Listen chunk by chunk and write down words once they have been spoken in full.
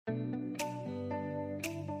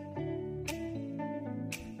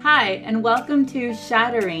Hi, and welcome to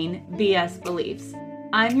Shattering BS Beliefs.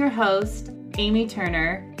 I'm your host, Amy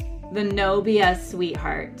Turner, the No BS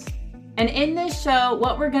Sweetheart. And in this show,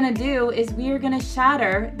 what we're going to do is we are going to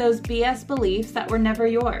shatter those BS beliefs that were never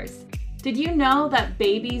yours. Did you know that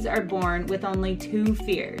babies are born with only two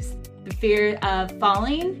fears? The fear of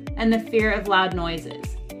falling and the fear of loud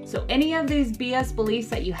noises. So any of these BS beliefs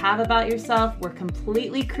that you have about yourself were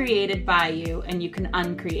completely created by you, and you can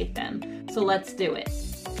uncreate them. So let's do it.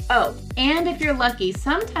 Oh, and if you're lucky,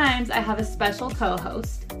 sometimes I have a special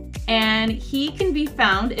co-host, and he can be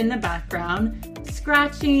found in the background,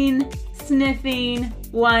 scratching, sniffing,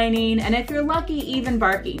 whining, and if you're lucky, even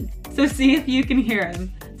barking. So see if you can hear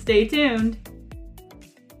him. Stay tuned.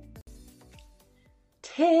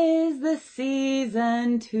 'Tis the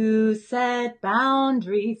season to set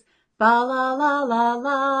boundaries. Ba la la la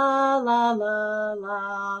la la la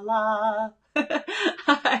la la.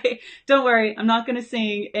 Hi. Don't worry, I'm not going to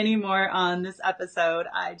sing anymore on this episode.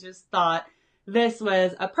 I just thought this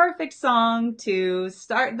was a perfect song to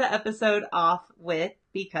start the episode off with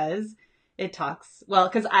because it talks,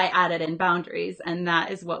 because I added in boundaries, and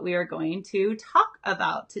that is what we are going to talk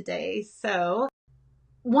about today. So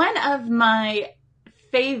one of my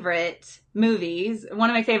favorite movies,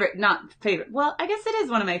 I guess it is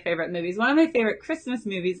one of my favorite movies. One of my favorite Christmas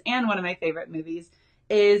movies and one of my favorite movies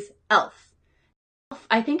is Elf.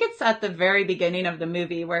 I think it's at the very beginning of the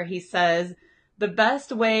movie where he says, the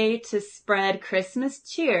best way to spread Christmas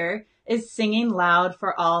cheer is singing loud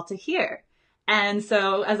for all to hear. And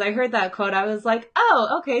so as I heard that quote, I was like,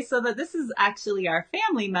 oh, okay, so that this is actually our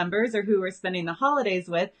family members or who we're spending the holidays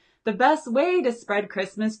with. The best way to spread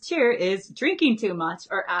Christmas cheer is drinking too much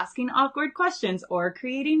or asking awkward questions or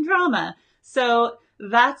creating drama. So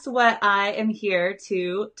that's what I am here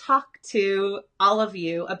to talk to all of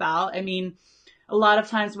you about. I mean, a lot of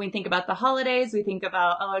times when we think about the holidays, we think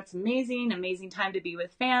about, oh, it's amazing time to be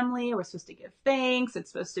with family. We're supposed to give thanks.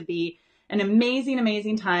 It's supposed to be an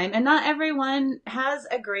amazing time. And not everyone has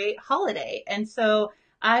a great holiday. And so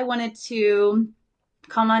I wanted to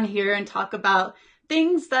come on here and talk about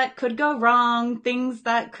things that could go wrong, things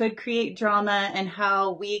that could create drama, and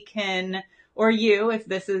how we can, or you, if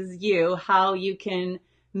this is you, how you can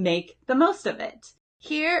make the most of it.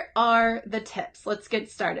 Here are the tips. Let's get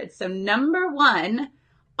started. So number one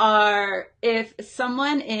are if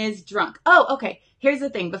someone is drunk. Oh, okay. Here's the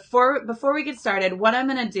thing. Before we get started, what I'm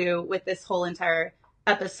going to do with this whole entire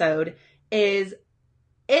episode is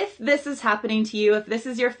if this is happening to you, if this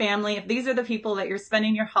is your family, if these are the people that you're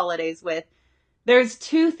spending your holidays with, there's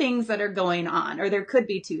two things that are going on, or there could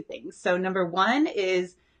be two things. So number one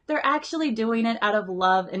is they're actually doing it out of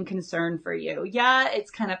love and concern for you. Yeah, it's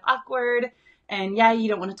kind of awkward. And yeah, you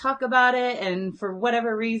don't want to talk about it. And for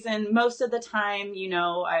whatever reason, most of the time,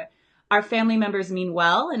 our family members mean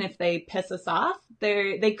well. And if they piss us off,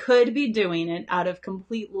 they could be doing it out of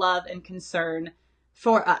complete love and concern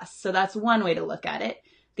for us. So that's one way to look at it.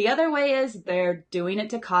 The other way is they're doing it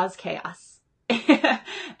to cause chaos.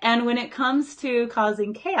 And when it comes to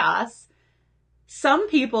causing chaos, some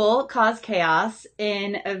people cause chaos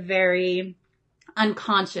in a very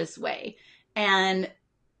unconscious way. And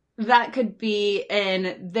that could be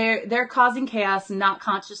they're causing chaos, not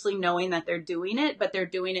consciously knowing that they're doing it, but they're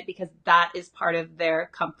doing it because that is part of their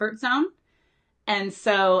comfort zone. And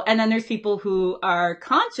then there's people who are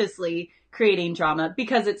consciously creating drama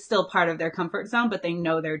because it's still part of their comfort zone, but they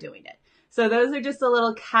know they're doing it. So those are just the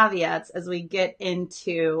little caveats as we get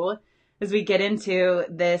into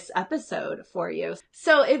this episode for you.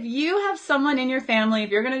 So if you have someone in your family,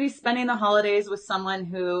 if you're going to be spending the holidays with someone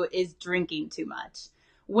who is drinking too much,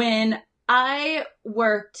 when I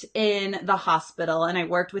worked in the hospital and I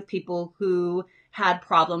worked with people who had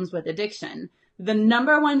problems with addiction, the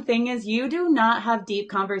number one thing is you do not have deep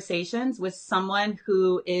conversations with someone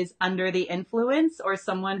who is under the influence or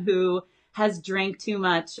someone who has drank too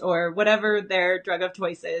much or whatever their drug of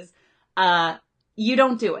choice is. You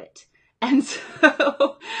don't do it. And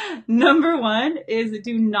so number one is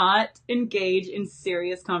do not engage in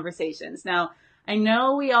serious conversations. Now, I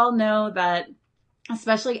know we all know that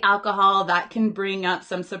especially alcohol, that can bring up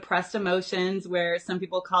some suppressed emotions where some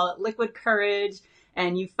people call it liquid courage,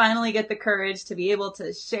 and you finally get the courage to be able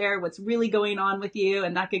to share what's really going on with you,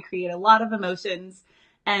 and that could create a lot of emotions.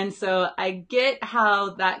 And so I get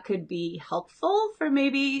how that could be helpful for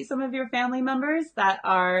maybe some of your family members that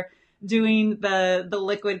are doing the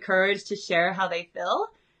liquid courage to share how they feel.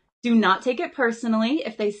 Do not take it personally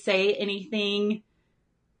if they say anything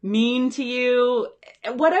mean to you.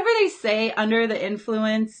 Whatever they say under the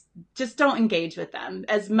influence, just don't engage with them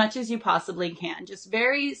as much as you possibly can. Just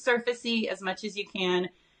very surfacey as much as you can.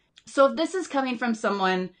 So if this is coming from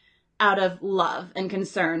someone out of love and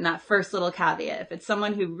concern, that first little caveat, if it's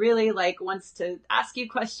someone who really like wants to ask you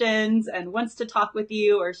questions and wants to talk with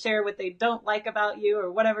you or share what they don't like about you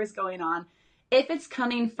or whatever's going on, if it's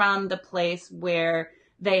coming from the place where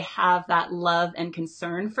they have that love and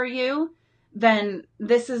concern for you, then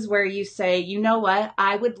this is where you say, you know what,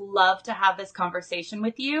 I would love to have this conversation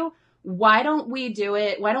with you. Why don't we do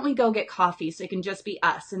it? Why don't we go get coffee so it can just be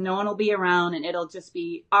us and no one will be around and it'll just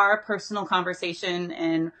be our personal conversation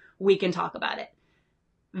and we can talk about it.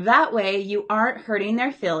 That way you aren't hurting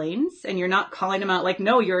their feelings and you're not calling them out like,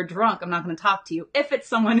 no, you're drunk, I'm not going to talk to you. If it's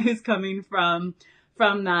someone who's coming from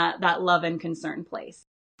that love and concern place.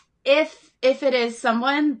 If it is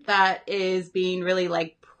someone that is being really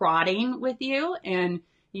like prodding with you and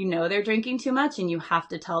you know they're drinking too much and you have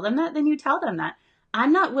to tell them that, then you tell them that.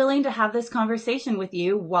 I'm not willing to have this conversation with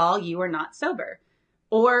you while you are not sober.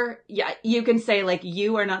 Or yeah, you can say like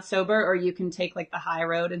you are not sober, or you can take like the high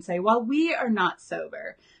road and say, well, we are not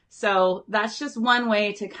sober. So that's just one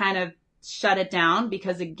way to kind of shut it down,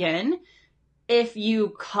 because again, if you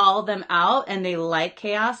call them out and they like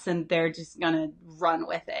chaos, and they're just going to run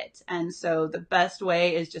with it. And so the best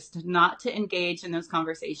way is just not to engage in those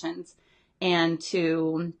conversations and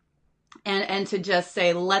to just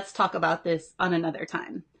say, let's talk about this on another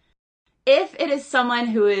time. If it is someone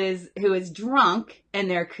who is drunk and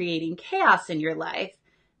they're creating chaos in your life,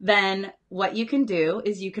 then what you can do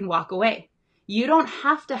is you can walk away. You don't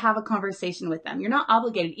have to have a conversation with them. You're not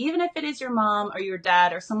obligated. Even if it is your mom or your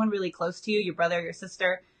dad or someone really close to you, your brother, your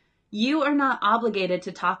sister, you are not obligated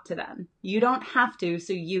to talk to them. You don't have to,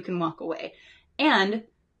 so you can walk away. And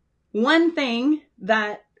one thing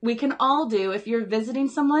that we can all do, if you're visiting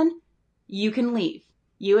someone, you can leave.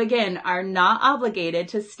 You, again, are not obligated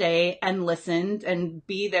to stay and listen and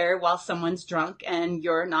be there while someone's drunk and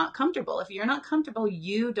you're not comfortable. If you're not comfortable,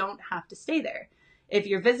 you don't have to stay there. If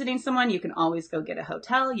you're visiting someone, you can always go get a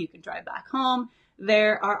hotel. You can drive back home.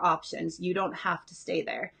 There are options. You don't have to stay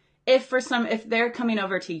there. If they're coming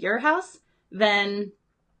over to your house, then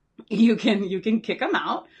you can kick them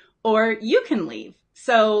out or you can leave.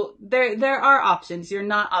 So there are options. You're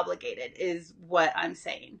not obligated is what I'm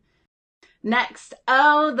saying. Next,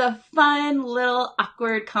 the fun little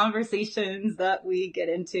awkward conversations that we get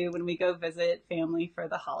into when we go visit family for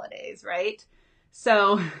the holidays, right?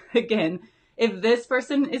 So again, if this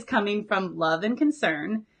person is coming from love and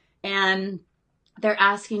concern and they're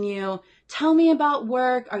asking you, tell me about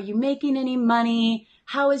work. Are you making any money?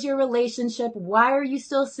 How is your relationship? Why are you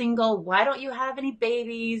still single? Why don't you have any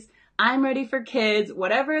babies? I'm ready for kids.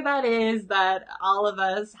 Whatever that is that all of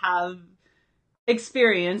us have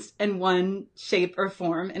experienced in one shape or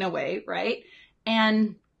form in a way, right?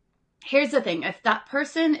 And here's the thing. If that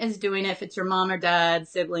person is doing it, if it's your mom or dad,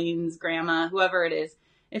 siblings, grandma, whoever it is,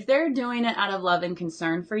 if they're doing it out of love and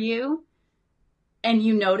concern for you and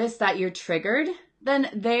you notice that you're triggered, then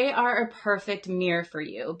they are a perfect mirror for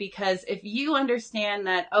you. Because if you understand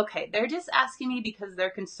that, okay, they're just asking me because they're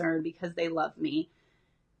concerned, because they love me,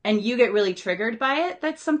 and you get really triggered by it,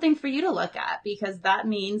 that's something for you to look at, because that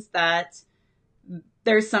means that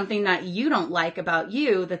there's something that you don't like about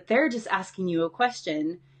you, that they're just asking you a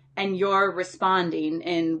question and you're responding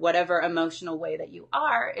in whatever emotional way that you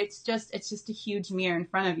are. It's just a huge mirror in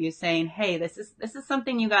front of you saying, hey, this is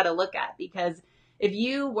something you got to look at. Because if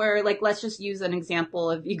you were like, let's just use an example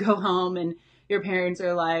of you go home and your parents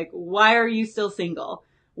are like, why are you still single?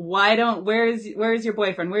 Where's your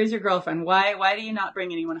boyfriend? Where's your girlfriend? Why do you not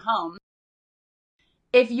bring anyone home?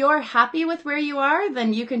 If you're happy with where you are,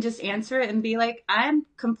 then you can just answer it and be like, I'm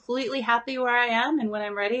completely happy where I am, and when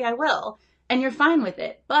I'm ready, I will. And you're fine with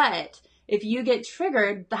it. But if you get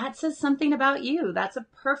triggered, that says something about you. That's a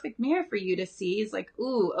perfect mirror for you to see. Is like,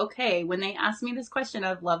 ooh, okay, when they ask me this question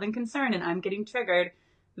of love and concern and I'm getting triggered,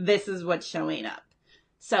 this is what's showing up.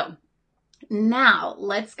 So now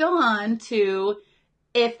let's go on to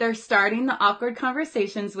if they're starting the awkward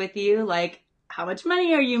conversations with you, like, how much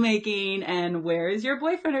money are you making? And where is your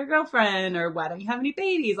boyfriend or girlfriend? Or why don't you have any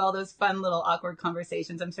babies? All those fun little awkward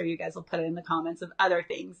conversations. I'm sure you guys will put it in the comments of other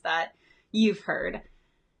things that you've heard.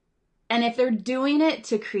 And if they're doing it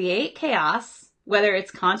to create chaos, whether it's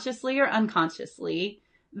consciously or unconsciously,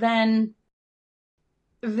 then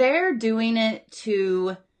they're doing it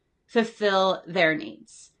to fulfill their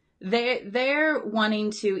needs. They're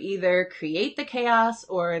wanting to either create the chaos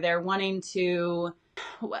or they're wanting to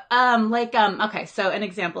okay, so an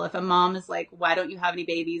example, if a mom is like, why don't you have any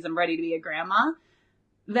babies? I'm ready to be a grandma.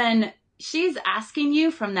 Then she's asking you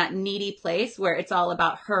from that needy place where it's all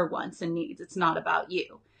about her wants and needs. It's not about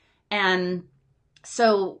you. And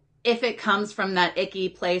so if it comes from that icky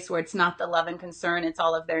place where it's not the love and concern, it's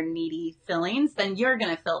all of their needy feelings, then you're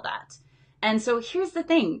going to feel that. And so here's the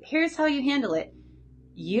thing. Here's how you handle it.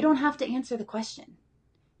 You don't have to answer the question.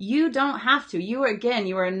 You don't have to. You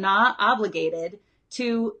are not obligated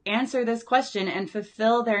to answer this question and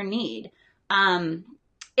fulfill their need.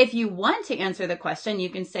 If you want to answer the question, you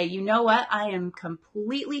can say, you know what? I am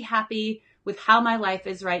completely happy with how my life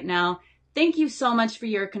is right now. Thank you so much for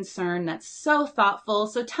your concern. That's so thoughtful.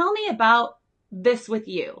 So tell me about this with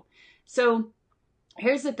you. So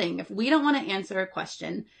here's the thing. If we don't want to answer a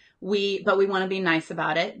question, but we want to be nice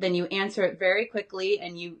about it, then you answer it very quickly.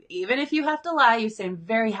 And even if you have to lie, you say, I'm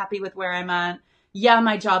very happy with where I'm at. Yeah,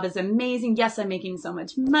 my job is amazing. Yes, I'm making so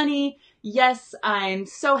much money. Yes, I'm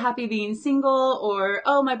so happy being single. Or,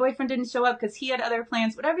 oh, my boyfriend didn't show up because he had other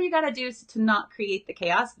plans. Whatever you got to do to not create the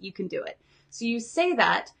chaos, you can do it. So you say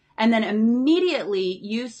that, and then immediately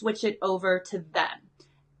you switch it over to them.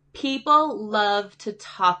 People love to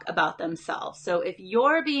talk about themselves. So if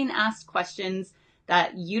you're being asked questions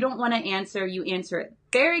that you don't want to answer, you answer it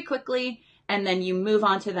very quickly, and then you move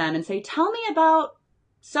on to them and say, tell me about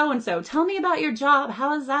so-and-so. Tell me about your job.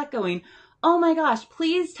 How is that going? Oh my gosh,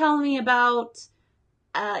 please tell me about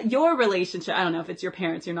your relationship. I don't know if it's your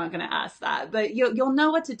parents, you're not going to ask that, but you'll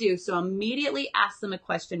know what to do. So immediately ask them a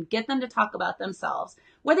question, get them to talk about themselves,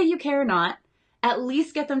 whether you care or not. At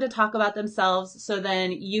least get them to talk about themselves so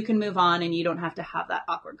then you can move on and you don't have to have that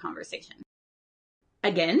awkward conversation.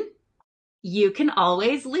 Again, you can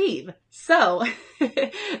always leave. So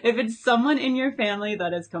if it's someone in your family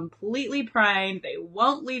that is completely primed, they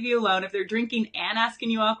won't leave you alone. If they're drinking and asking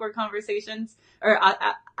you awkward conversations or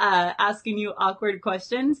asking you awkward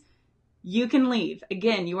questions, you can leave.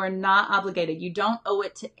 Again, you are not obligated. You don't owe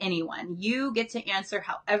it to anyone. You get to answer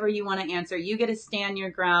however you want to answer. You get to stand your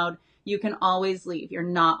ground. You can always leave. You're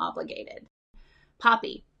not obligated.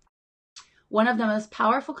 Poppy. One of the most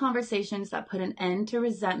powerful conversations that put an end to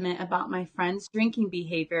resentment about my friend's drinking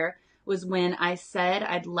behavior was when I said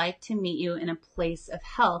I'd like to meet you in a place of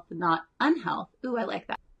health, not unhealth. Ooh, I like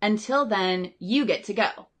that. Until then, you get to go.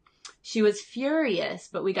 She was furious,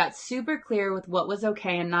 but we got super clear with what was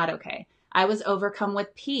okay and not okay. I was overcome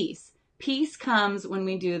with peace. Peace comes when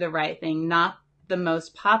we do the right thing, not the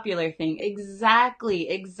most popular thing. Exactly,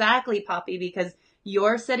 Poppy, because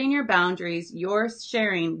you're setting your boundaries. You're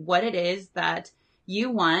sharing what it is that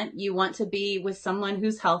you want. You want to be with someone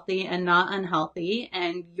who's healthy and not unhealthy,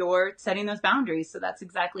 and you're setting those boundaries. So that's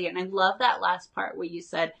exactly it. And I love that last part where you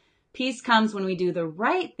said, peace comes when we do the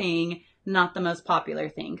right thing, not the most popular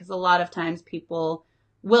thing. Because a lot of times people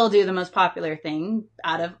will do the most popular thing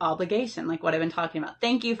out of obligation, like what I've been talking about.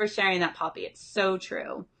 Thank you for sharing that, Poppy. It's so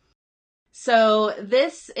true. So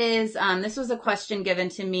this was a question given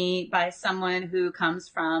to me by someone who comes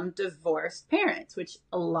from divorced parents, which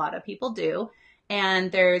a lot of people do. And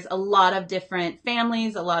there's a lot of different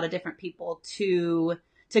families, a lot of different people to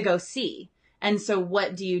go see. And so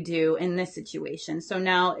what do you do in this situation? So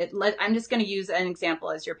now I'm just going to use an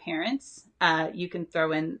example as your parents. You can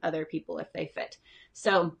throw in other people if they fit.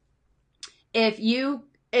 So if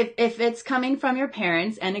it's coming from your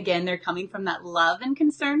parents, and again, they're coming from that love and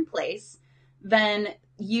concern place, then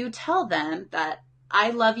you tell them that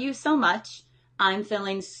I love you so much. I'm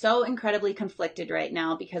feeling so incredibly conflicted right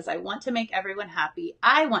now because I want to make everyone happy.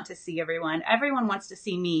 I want to see everyone. Everyone wants to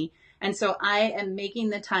see me. And so I am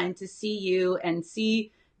making the time to see you and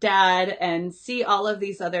see Dad and see all of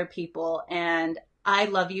these other people. And I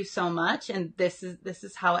love you so much. And this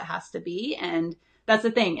is how it has to be. And that's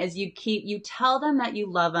the thing, is you tell them that you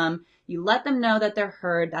love them. You let them know that they're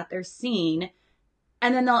heard, that they're seen.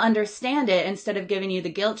 And then they'll understand it instead of giving you the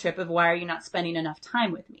guilt trip of why are you not spending enough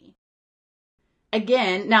time with me?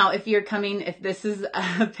 Again, now if this is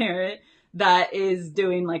a parent that is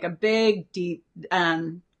doing like a big,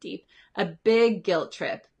 a big guilt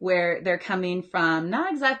trip where they're coming from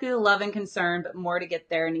not exactly the love and concern, but more to get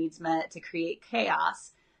their needs met, to create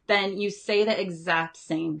chaos, then you say the exact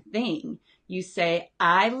same thing. You say,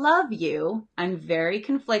 I love you. I'm very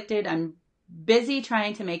conflicted. I'm busy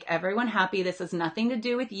trying to make everyone happy. This has nothing to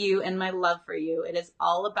do with you and my love for you. It is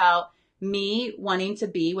all about me wanting to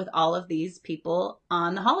be with all of these people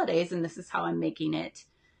on the holidays. And this is how I'm making it.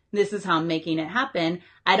 This is how I'm making it happen.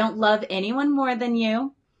 I don't love anyone more than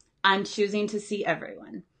you. I'm choosing to see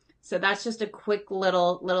everyone. So that's just a quick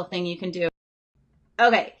little thing you can do.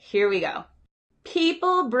 Okay, here we go.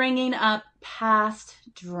 People bringing up past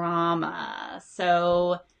drama.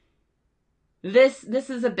 So this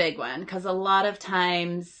is a big one because a lot of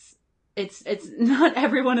times it's not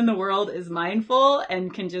everyone in the world is mindful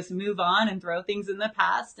and can just move on and throw things in the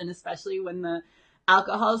past. And especially when the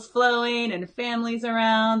alcohol's flowing and family's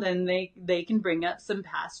around, and they can bring up some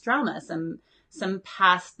past trauma, some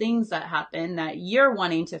past things that happen that you're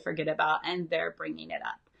wanting to forget about, and they're bringing it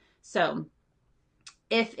up. So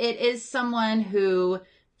if it is someone who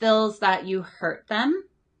feels that you hurt them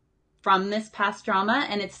from this past trauma,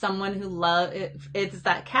 and it's someone who it's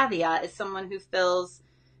that caveat, is someone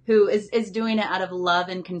who is doing it out of love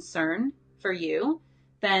and concern for you,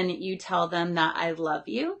 then you tell them that I love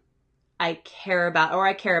you. I care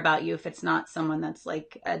about you if it's not someone that's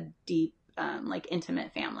like a deep, like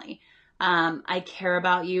intimate family. I care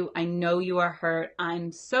about you. I know you are hurt.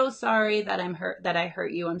 I'm so sorry that I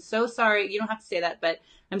hurt you. I'm so sorry. You don't have to say that, but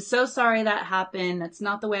I'm so sorry that happened. That's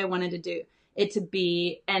not the way I wanted to do it to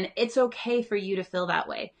be. And it's okay for you to feel that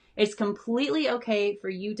way. It's completely okay for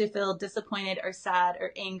you to feel disappointed or sad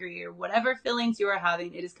or angry or whatever feelings you are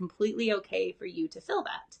having. It is completely okay for you to feel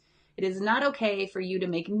that. It is not okay for you to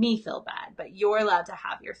make me feel bad, but you're allowed to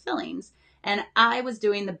have your feelings. And I was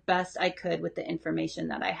doing the best I could with the information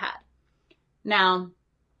that I had. Now,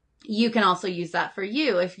 you can also use that for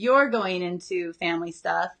you. If you're going into family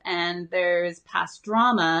stuff and there's past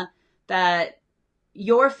drama that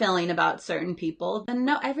you're feeling about certain people, then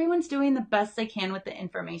no, everyone's doing the best they can with the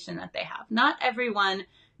information that they have. Not everyone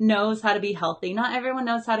knows how to be healthy. Not everyone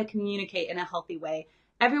knows how to communicate in a healthy way.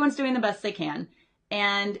 Everyone's doing the best they can.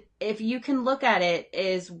 And if you can look at it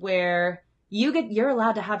is where you're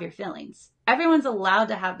allowed to have your feelings. Everyone's allowed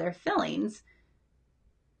to have their feelings.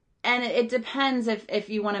 And it depends if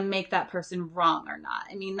you want to make that person wrong or not.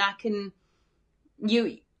 I mean,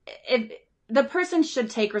 if the person should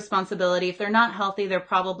take responsibility. If they're not healthy, they're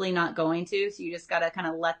probably not going to. So you just got to kind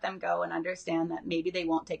of let them go and understand that maybe they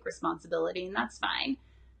won't take responsibility, and that's fine.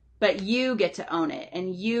 But you get to own it,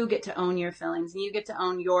 and you get to own your feelings, and you get to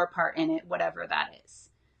own your part in it, whatever that is.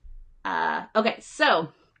 Okay, so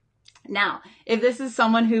now, if this is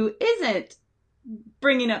someone who isn't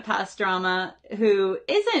bringing up past drama, who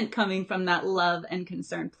isn't coming from that love and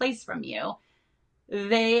concern place from you,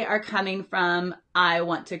 they are coming from, I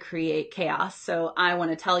want to create chaos. So I want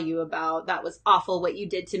to tell you about, that was awful what you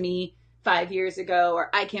did to me 5 years ago, or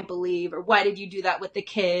I can't believe, or why did you do that with the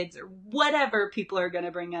kids, or whatever people are going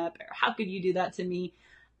to bring up, or how could you do that to me?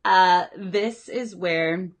 This is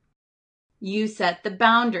where you set the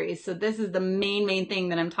boundaries. So this is the main thing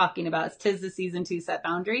that I'm talking about. It's 'Tis the Season to Set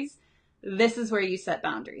Boundaries. This is where you set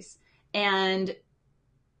boundaries. And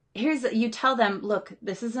you tell them, look,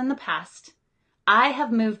 this is in the past. I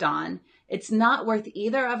have moved on. It's not worth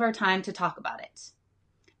either of our time to talk about it.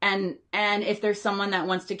 And if there's someone that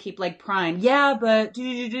wants to keep like prying, yeah, but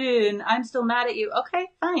and I'm still mad at you. Okay,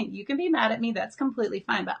 fine. You can be mad at me. That's completely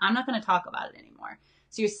fine. But I'm not going to talk about it anymore.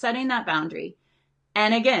 So you're setting that boundary.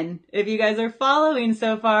 And again, if you guys are following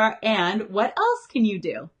so far, and what else can you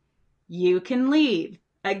do? You can leave.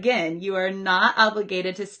 Again, you are not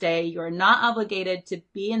obligated to stay. You are not obligated to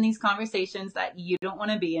be in these conversations that you don't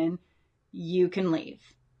want to be in. You can leave.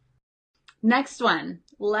 Next one,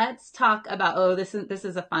 let's talk about, this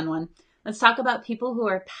is a fun one. Let's talk about people who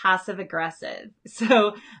are passive aggressive.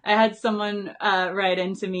 So I had someone write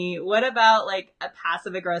into me, what about like a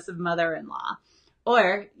passive aggressive mother-in-law,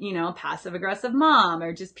 or, passive aggressive mom,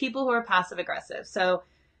 or just people who are passive aggressive. So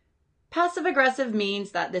passive aggressive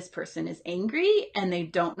means that this person is angry and they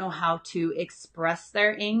don't know how to express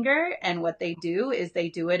their anger. And what they do is they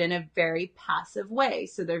do it in a very passive way.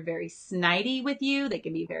 So they're very snidey with you. They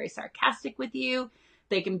can be very sarcastic with you.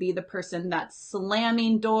 They can be the person that's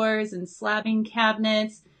slamming doors and slamming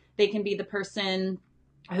cabinets. They can be the person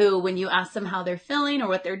who, when you ask them how they're feeling or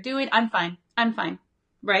what they're doing, I'm fine,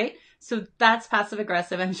 right? So that's passive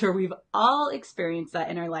aggressive. I'm sure we've all experienced that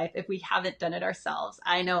in our life if we haven't done it ourselves.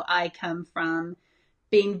 I know I come from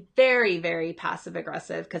being very, very passive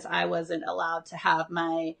aggressive because I wasn't allowed to have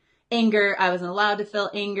my anger. I wasn't allowed to feel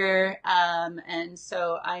anger. And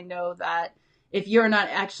so I know that if you're not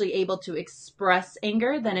actually able to express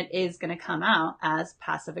anger, then it is going to come out as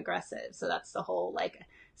passive aggressive. So that's the whole like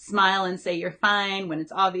smile and say you're fine when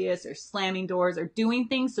it's obvious, or slamming doors, or doing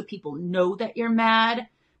things so people know that you're mad,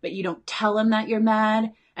 but you don't tell them that you're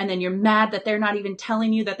mad. And then you're mad that they're not even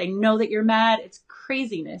telling you that they know that you're mad. It's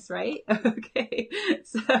craziness, right? Okay.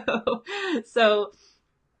 So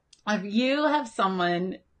if you have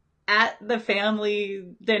someone at the family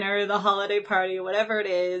dinner, the holiday party, whatever it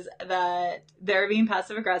is, that they're being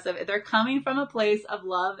passive aggressive, if they're coming from a place of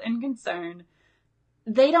love and concern,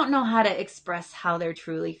 they don't know how to express how they're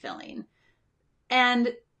truly feeling.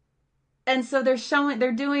 And so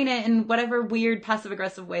they're doing it in whatever weird passive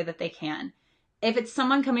aggressive way that they can. If it's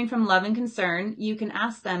someone coming from love and concern, you can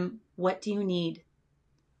ask them, what do you need?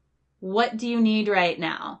 What do you need right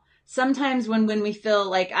now? sometimes when we feel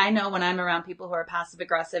like, I know when I'm around people who are passive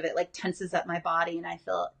aggressive, it like tenses up my body and I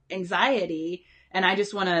feel anxiety and I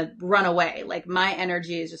just want to run away. Like my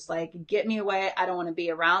energy is just like, get me away. I don't want to be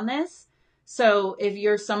around this. So if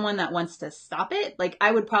you're someone that wants to stop it, like I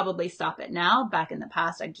would probably stop it now. Back in the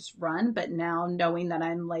past, I'd just run. But now knowing that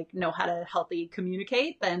I'm like, know how to healthy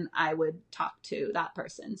communicate, then I would talk to that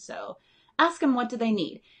person. So ask them, what do they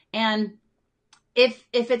need? And if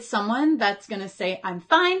it's someone that's going to say, I'm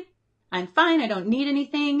fine, I don't need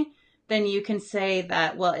anything, then you can say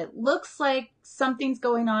that, well, it looks like something's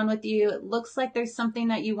going on with you. It looks like there's something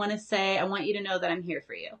that you want to say. I want you to know that I'm here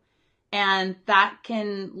for you. And that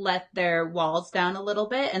can let their walls down a little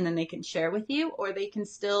bit, and then they can share with you, or they can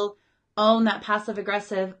still own that passive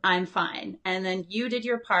aggressive, I'm fine. And then you did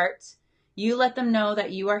your part. You let them know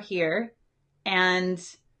that you are here, and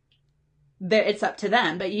it's up to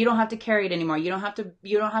them, but you don't have to carry it anymore. You don't have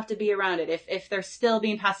to be around it. If they're still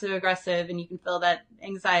being passive aggressive and you can feel that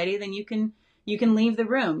anxiety, then you can leave the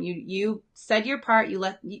room. You said your part. You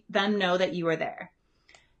let them know that you are there.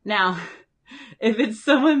 Now, if it's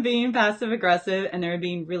someone being passive aggressive and they're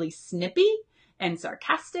being really snippy and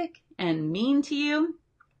sarcastic and mean to you,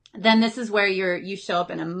 then this is where you show up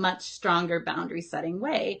in a much stronger boundary setting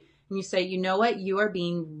way. And you say, you know what? You are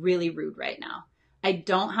being really rude right now. I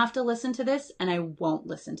don't have to listen to this, and I won't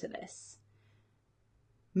listen to this.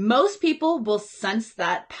 Most people will sense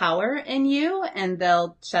that power in you, and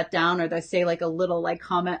they'll shut down, or they'll say like a little like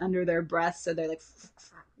comment under their breath. So they're like,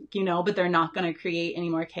 but they're not going to create any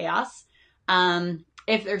more chaos.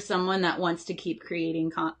 If there's someone that wants to keep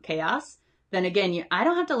creating chaos, then again, I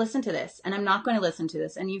don't have to listen to this, and I'm not going to listen to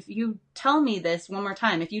this. And if you tell me this one more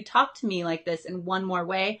time, if you talk to me like this in one more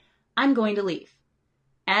way, I'm going to leave.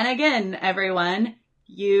 And again, everyone,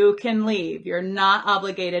 you can leave. You're not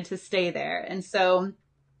obligated to stay there. And so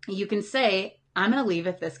you can say, I'm going to leave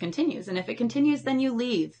if this continues. And if it continues, then you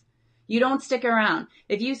leave. You don't stick around.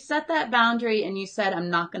 If you set that boundary and you said,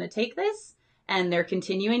 I'm not going to take this, and they're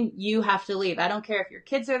continuing, you have to leave. I don't care if your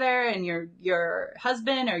kids are there and your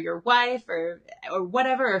husband or your wife or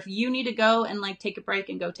whatever. Or if you need to go and like take a break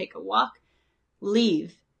and go take a walk,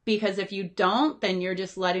 leave. Because if you don't, then you're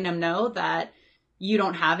just letting them know that you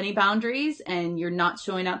don't have any boundaries and you're not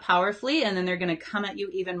showing up powerfully, and then they're going to come at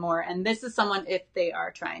you even more. And this is someone, if they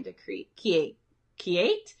are trying to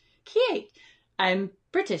create. I'm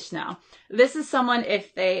British now. This is someone,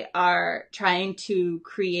 if they are trying to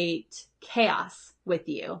create chaos with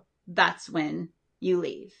you, that's when you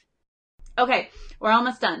leave. Okay, we're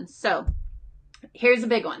almost done. So here's a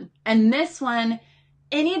big one. And this one,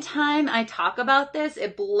 anytime I talk about this,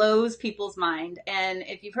 it blows people's mind. And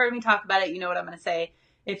if you've heard me talk about it, you know what I'm going to say.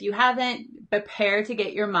 If you haven't, prepare to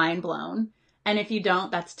get your mind blown. And if you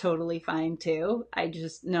don't, that's totally fine too. I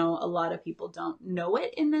just know a lot of people don't know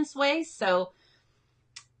it in this way. So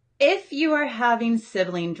if you are having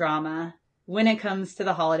sibling drama when it comes to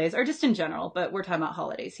the holidays, or just in general, but we're talking about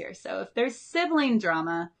holidays here. So if there's sibling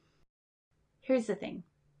drama, here's the thing.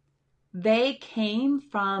 They came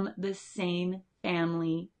from the same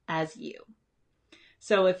family as you.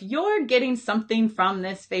 So if you're getting something from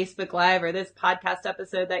this Facebook Live or this podcast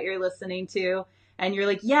episode that you're listening to, and you're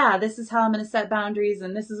like, yeah, this is how I'm going to set boundaries,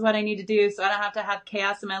 and this is what I need to do so I don't have to have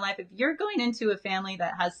chaos in my life. If you're going into a family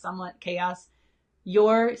that has somewhat chaos,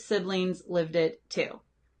 your siblings lived it too.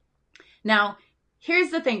 Now,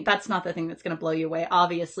 here's the thing. That's not the thing that's going to blow you away.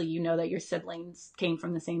 Obviously, you know that your siblings came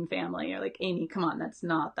from the same family. You're like, Amy, come on, that's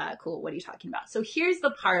not that cool. What are you talking about? So here's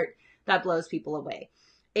the part that blows people away,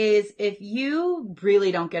 is if you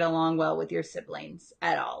really don't get along well with your siblings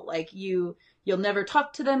at all, like you'll never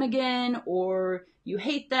talk to them again, or you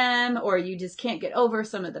hate them, or you just can't get over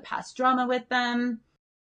some of the past drama with them.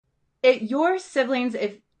 Your siblings,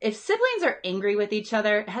 if siblings are angry with each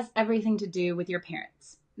other, it has everything to do with your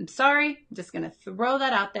parents. I'm sorry, I'm just going to throw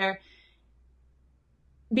that out there.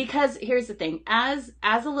 Because here's the thing, as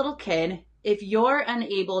a little kid, if you're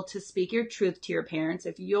unable to speak your truth to your parents,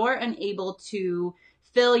 if you're unable to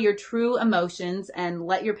feel your true emotions and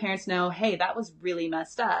let your parents know, hey, that was really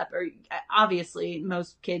messed up, or obviously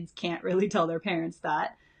most kids can't really tell their parents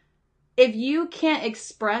that. If you can't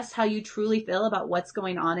express how you truly feel about what's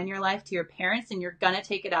going on in your life to your parents, then you're going to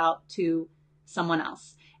take it out to someone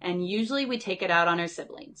else. And usually we take it out on our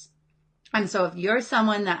siblings. And so if you're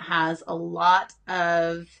someone that has a lot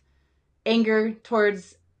of anger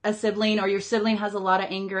towards a sibling, or your sibling has a lot of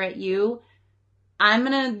anger at you, I'm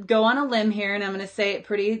going to go on a limb here and I'm going to say it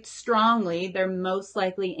pretty strongly. They're most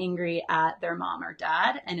likely angry at their mom or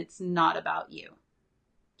dad, and it's not about you.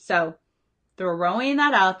 So throwing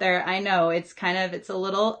that out there, I know it's a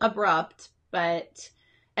little abrupt, but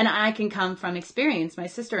And I can come from experience. My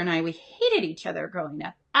sister and I, we hated each other growing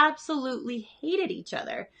up. Absolutely hated each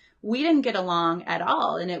other. We didn't get along at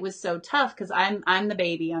all. And it was so tough because I'm the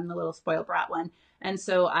baby. I'm the little spoiled brat one. And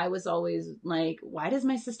so I was always like, why does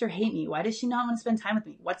my sister hate me? Why does she not want to spend time with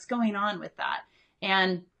me? What's going on with that?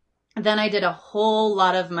 And then I did a whole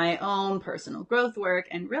lot of my own personal growth work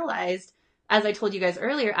and realized, as I told you guys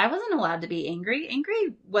earlier, I wasn't allowed to be angry.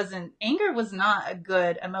 Anger was not a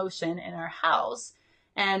good emotion in our house.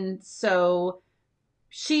 And so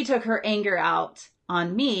she took her anger out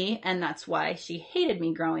on me, and that's why she hated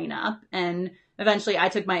me growing up. And eventually I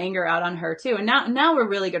took my anger out on her too. And now we're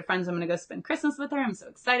really good friends. I'm going to go spend Christmas with her. I'm so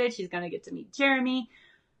excited. She's going to get to meet Jeremy.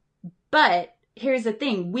 But here's the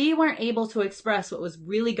thing. We weren't able to express what was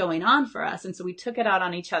really going on for us. And so we took it out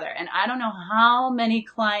on each other. And I don't know how many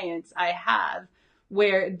clients I have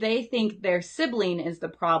where they think their sibling is the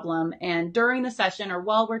problem. And during the session or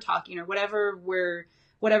while we're talking or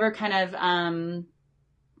whatever kind of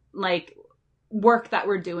like work that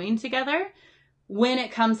we're doing together, when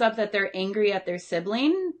it comes up that they're angry at their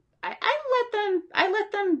sibling, I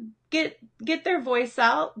let them get their voice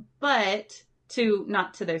out, but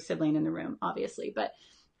not to their sibling in the room, obviously, but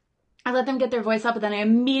I let them get their voice out, but then I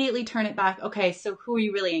immediately turn it back. Okay, so who are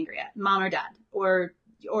you really angry at? Mom or dad, or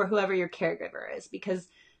whoever your caregiver is, because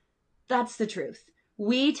that's the truth.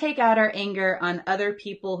 We take out our anger on other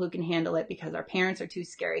people who can handle it because our parents are too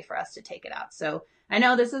scary for us to take it out. So I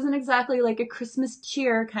know this isn't exactly like a Christmas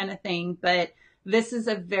cheer kind of thing, but this is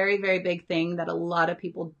a very, very big thing that a lot of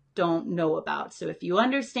people don't know about. So if you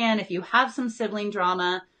understand, if you have some sibling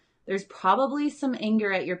drama, there's probably some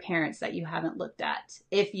anger at your parents that you haven't looked at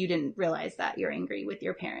if you didn't realize that you're angry with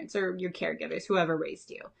your parents or your caregivers, whoever raised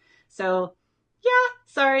you. So yeah,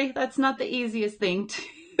 sorry, that's not the easiest thing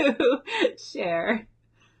to share.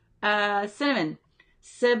 Cinnamon.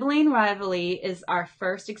 Sibling rivalry is our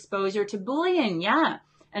first exposure to bullying. Yeah.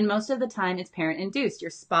 And most of the time it's parent induced. You're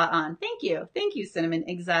spot on. Thank you. Thank you, Cinnamon.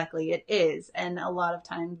 Exactly. It is. And a lot of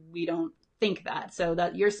times we don't think that. So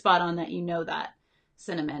that you're spot on that you know that,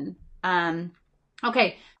 Cinnamon.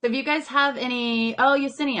 Okay. So if you guys have any,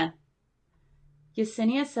 Yesenia.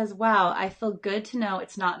 Yesenia says, wow, I feel good to know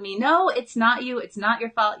it's not me. No, it's not you. It's not your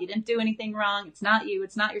fault. You didn't do anything wrong. It's not you.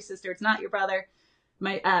 It's not your sister. It's not your brother.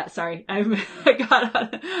 Sorry, I got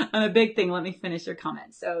on a big thing. Let me finish your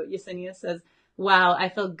comment. So Yesenia says, wow, I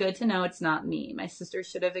feel good to know it's not me. My sister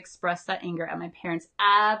should have expressed that anger at my parents.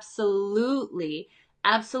 Absolutely.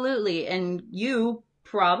 Absolutely. And you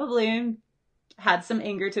probably had some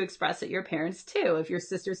anger to express at your parents too. If your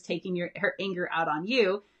sister's taking her anger out on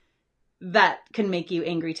you, that can make you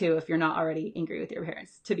angry too if you're not already angry with your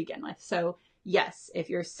parents to begin with. So yes, if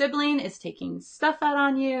your sibling is taking stuff out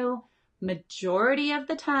on you, majority of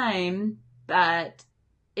the time that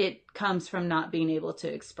it comes from not being able to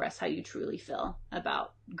express how you truly feel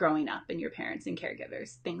about growing up and your parents and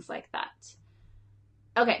caregivers, things like that.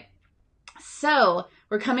 Okay, so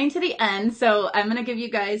we're coming to the end. So I'm going to give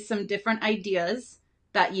you guys some different ideas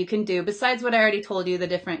that you can do besides what I already told you, the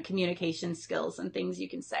different communication skills and things you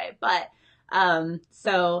can say. But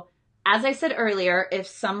so as I said earlier, if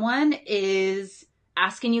someone is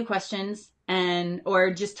asking you questions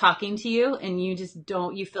or just talking to you and you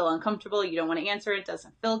feel uncomfortable, you don't want to answer, it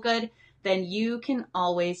doesn't feel good, then you can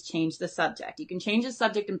always change the subject. You can change the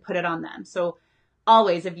subject and put it on them. So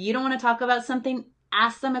always, if you don't want to talk about something,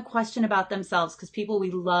 ask them a question about themselves, because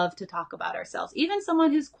we love to talk about ourselves. Even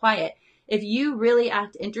someone who's quiet, if you really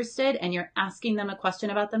act interested and you're asking them a question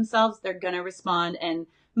about themselves, they're going to respond and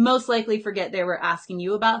most likely forget they were asking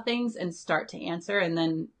you about things and start to answer. And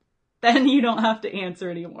then you don't have to answer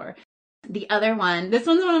anymore. The other one, this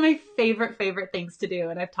one's one of my favorite things to do.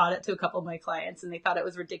 And I've taught it to a couple of my clients and they thought it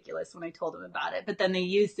was ridiculous when I told them about it, but then they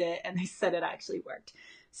used it and they said it actually worked.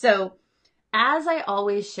 So as I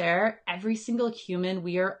always share, every single human,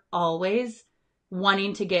 we are always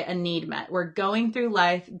wanting to get a need met. We're going through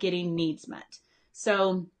life getting needs met.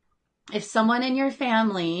 So if someone in your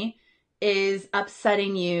family is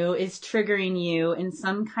upsetting you, is triggering you in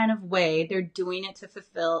some kind of way, they're doing it to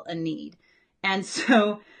fulfill a need. And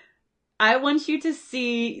so I want you to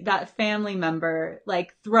see that family member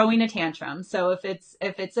like throwing a tantrum. So if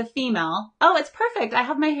it's a female, it's perfect. I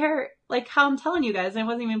have my hair like how I'm telling you guys. I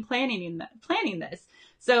wasn't even planning this.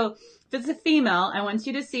 So if it's a female, I want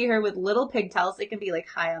you to see her with little pigtails. They can be like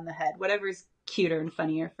high on the head, whatever's cuter and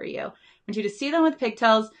funnier for you. I want you to see them with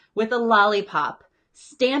pigtails with a lollipop,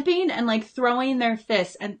 stamping and like throwing their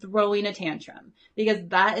fists and throwing a tantrum, because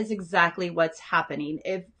that is exactly what's happening.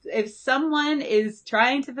 If someone is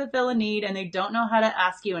trying to fulfill a need and they don't know how to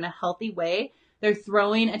ask you in a healthy way, they're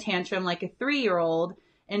throwing a tantrum like a 3-year-old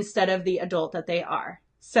instead of the adult that they are.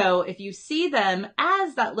 So if you see them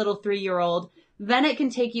as that little 3-year-old, then it can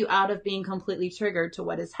take you out of being completely triggered to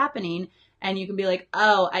what is happening. And you can be like,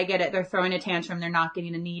 oh, I get it. They're throwing a tantrum. They're not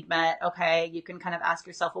getting a need met. Okay. You can kind of ask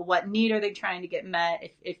yourself, well, what need are they trying to get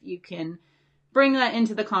met? If you can bring that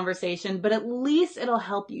into the conversation, but at least it'll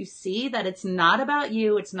help you see that it's not about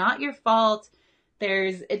you. It's not your fault.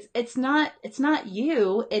 It's not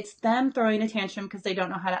you. It's them throwing a tantrum because they don't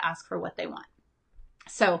know how to ask for what they want.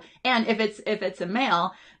 So, and if it's a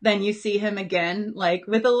male, then you see him again, like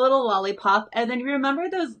with a little lollipop. And then you remember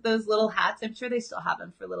those little hats. I'm sure they still have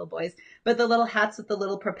them for little boys, but the little hats with the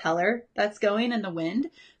little propeller that's going in the wind.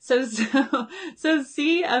 So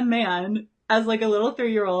see a man as like a little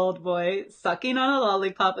 3-year-old boy sucking on a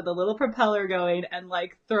lollipop with a little propeller going and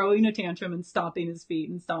like throwing a tantrum and stomping his feet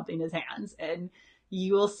and stomping his hands. And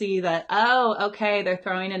you will see that, oh, okay, they're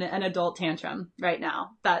throwing an adult tantrum right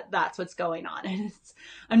now. That's what's going on. And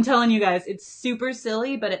I'm telling you guys, it's super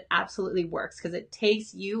silly, but it absolutely works because it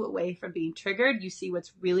takes you away from being triggered. You see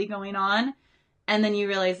what's really going on. And then you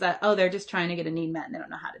realize that, oh, they're just trying to get a need met and they don't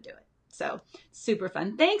know how to do it. So super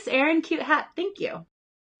fun. Thanks, Erin. Cute hat. Thank you.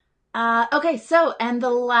 Okay, so, and the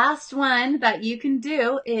last one that you can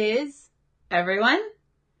do is, everyone,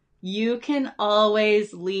 you can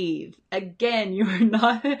always leave. Again, you are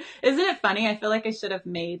not, isn't it funny? I feel like I should have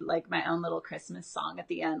made like my own little Christmas song at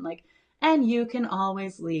the end, like, and you can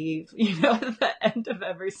always leave, you know, at the end of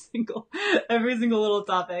every single little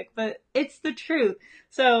topic, but it's the truth.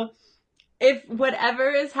 So if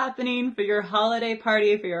whatever is happening for your holiday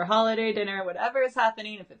party, for your holiday dinner, whatever is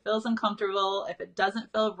happening, if it feels uncomfortable, if it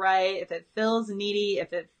doesn't feel right, if it feels needy,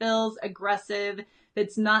 if it feels aggressive, if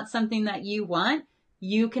it's not something that you want,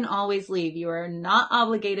 you can always leave. You are not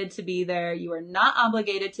obligated to be there. You are not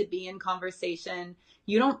obligated to be in conversation.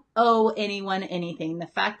 You don't owe anyone anything. The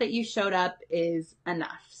fact that you showed up is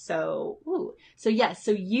enough. So yes, so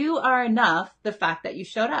you are enough, the fact that you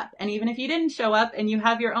showed up. And even if you didn't show up and you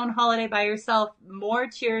have your own holiday by yourself, more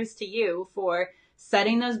cheers to you for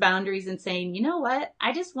setting those boundaries and saying, you know what?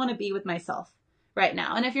 I just want to be with myself right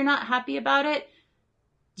now. And if you're not happy about it,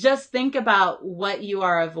 just think about what you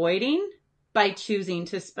are avoiding by choosing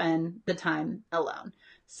to spend the time alone.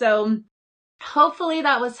 So hopefully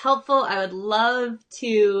that was helpful. I would love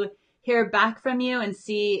to hear back from you and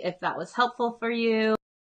see if that was helpful for you.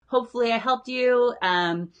 Hopefully I helped you.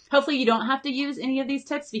 Hopefully you don't have to use any of these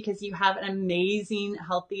tips because you have an amazing,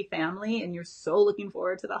 healthy family and you're so looking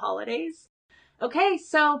forward to the holidays. Okay,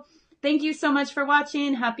 so thank you so much for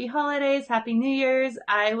watching. Happy holidays. Happy New Year's.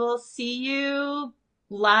 I will see you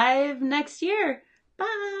live next year.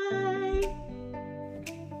 Bye.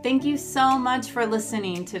 Thank you so much for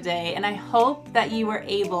listening today, and I hope that you were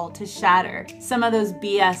able to shatter some of those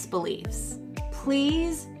BS beliefs.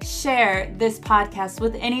 Please share this podcast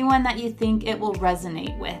with anyone that you think it will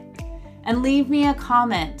resonate with, and leave me a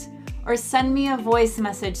comment or send me a voice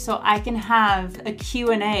message so I can have a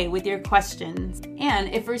Q&A with your questions.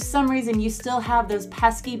 And if for some reason you still have those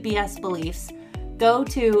pesky BS beliefs, go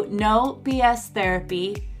to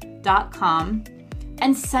nobstherapy.com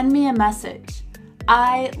and send me a message.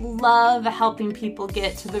 I love helping people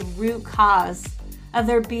get to the root cause of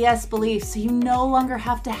their BS beliefs so you no longer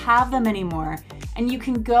have to have them anymore. And you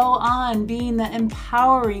can go on being the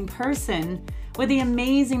empowering person with the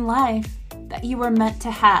amazing life that you were meant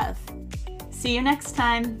to have. See you next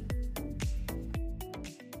time.